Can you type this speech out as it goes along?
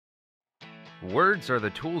Words are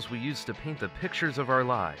the tools we use to paint the pictures of our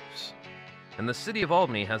lives. And the city of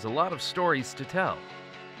Albany has a lot of stories to tell.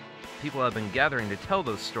 People have been gathering to tell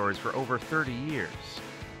those stories for over 30 years.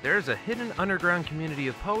 There's a hidden underground community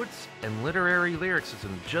of poets and literary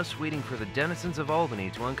lyricism just waiting for the denizens of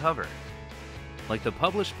Albany to uncover. Like the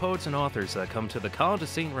published poets and authors that come to the College of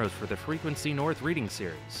St. Rose for the Frequency North reading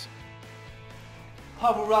series.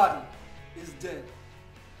 Pavarotti is dead,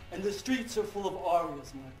 and the streets are full of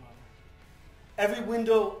arias, my brother. Every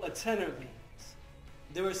window a tenor leans.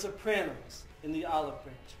 There are sopranos in the olive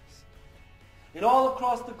branches. And all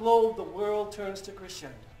across the globe, the world turns to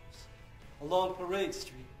crescendos. Along Parade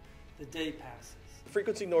Street, the day passes.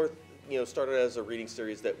 Frequency North, started as a reading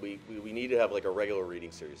series that we need to have like a regular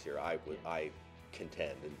reading series here. I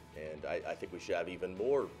contend, and I think we should have even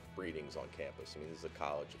more readings on campus. I mean, this is a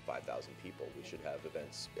college of 5,000 people. We should have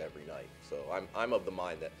events every night. So I'm of the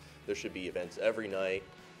mind that there should be events every night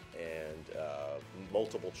and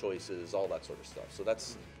multiple choices, all that sort of stuff. So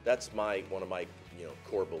that's one of my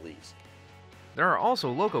core beliefs. There are also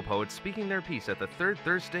local poets speaking their piece at the third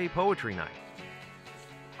Thursday Poetry Night.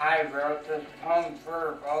 I wrote this poem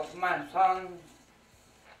for both my sons.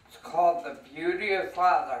 It's called The Beauty of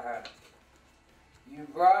Fatherhood. You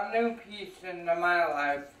brought new peace into my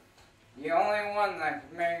life, the only one that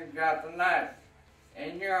can make out the knife.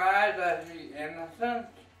 In your eyes I see innocence,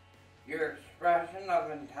 your expression of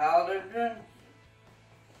intelligence.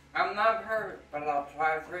 I'm not perfect, but I'll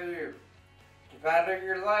try for you. To better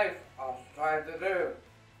your life, I'll strive to do.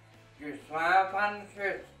 Your smile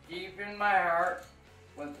penetrates deep in my heart.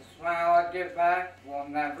 With the smile I give back, we'll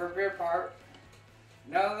never be apart.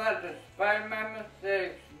 Know that despite my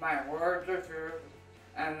mistakes, my words are true,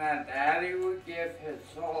 and that Daddy would give his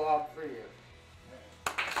soul up for you.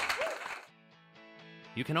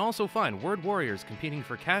 You can also find word warriors competing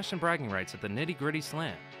for cash and bragging rights at the Nitty Gritty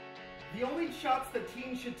Slam. The only shots that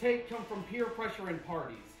teens should take come from peer pressure and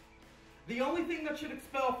parties. The only thing that should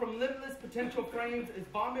expel from limitless potential frames is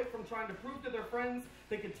vomit from trying to prove to their friends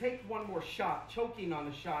they could take one more shot. Choking on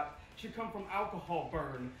the shot should come from alcohol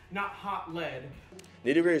burn, not hot lead.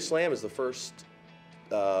 Nitty Gritty Slam is the first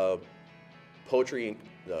poetry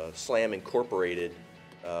slam incorporated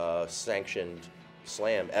sanctioned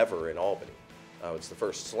slam ever in Albany. It's the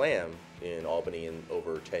first slam in Albany in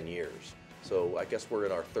over 10 years. So I guess we're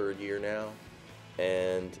in our third year now.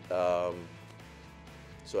 And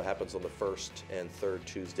so it happens on the first and third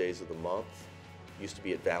Tuesdays of the month. Used to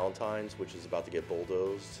be at Valentine's, which is about to get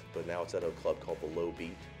bulldozed, but now it's at a club called the Low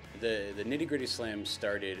Beat. The Nitty Gritty Slam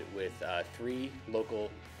started with 3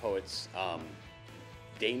 local poets,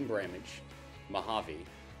 Dane Bramage, Mojave,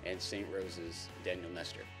 and St. Rose's Daniel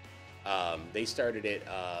Nestor. They started it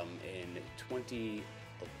in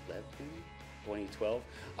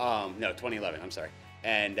 2011, I'm sorry.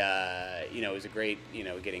 And, it was a great,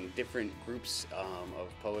 getting different groups of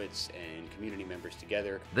poets and community members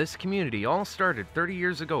together. This community all started 30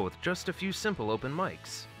 years ago with just a few simple open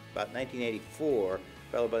mics. About 1984, a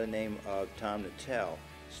fellow by the name of Tom Nattell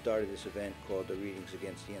started this event called the Readings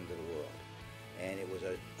Against the End of the World. And it was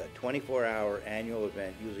a 24-hour annual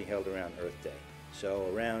event usually held around Earth Day. So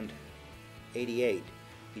around 88,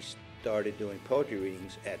 he started doing poetry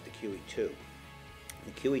readings at the QE2.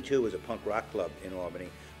 The QE2 was a punk rock club in Albany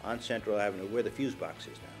on Central Avenue where the Fuse Box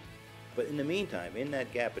is now. But in the meantime, in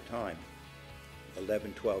that gap of time,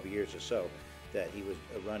 11, 12 years or so, that he was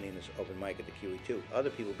running this open mic at the QE2, other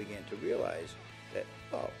people began to realize that,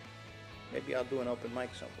 oh, maybe I'll do an open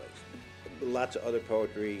mic someplace. Lots of other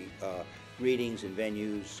poetry readings and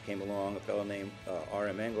venues came along. A fellow named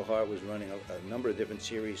R.M. Engelhardt was running a number of different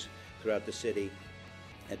series throughout the city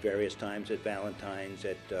at various times, at Valentine's,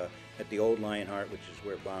 at the old Lionheart, which is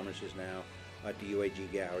where Bombers is now, at the UAG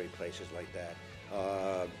Gallery, places like that.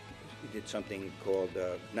 We did something called,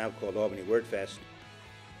 now called Albany Word Fest.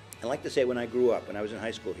 I like to say when I grew up, when I was in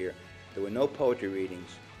high school here, there were no poetry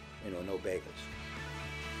readings, no bagels.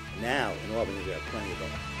 Now, in Albany, there are plenty of those.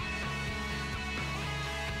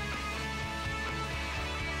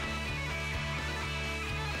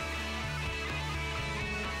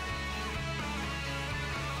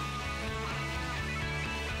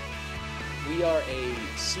 We are a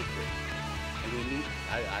secret, and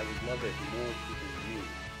I would love it if more people knew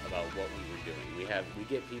about what we were doing. We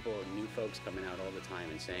get people, new folks coming out all the time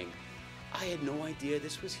and saying, I had no idea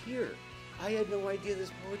this was here. I had no idea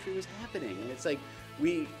this poetry was happening. And it's like,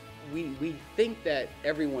 we think that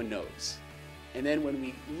everyone knows. And then when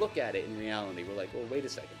we look at it in reality, we're like, well, wait a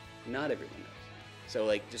second, not everyone knows. So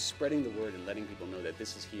like just spreading the word and letting people know that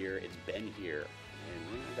this is here, it's been here, and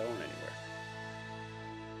we're not going anywhere.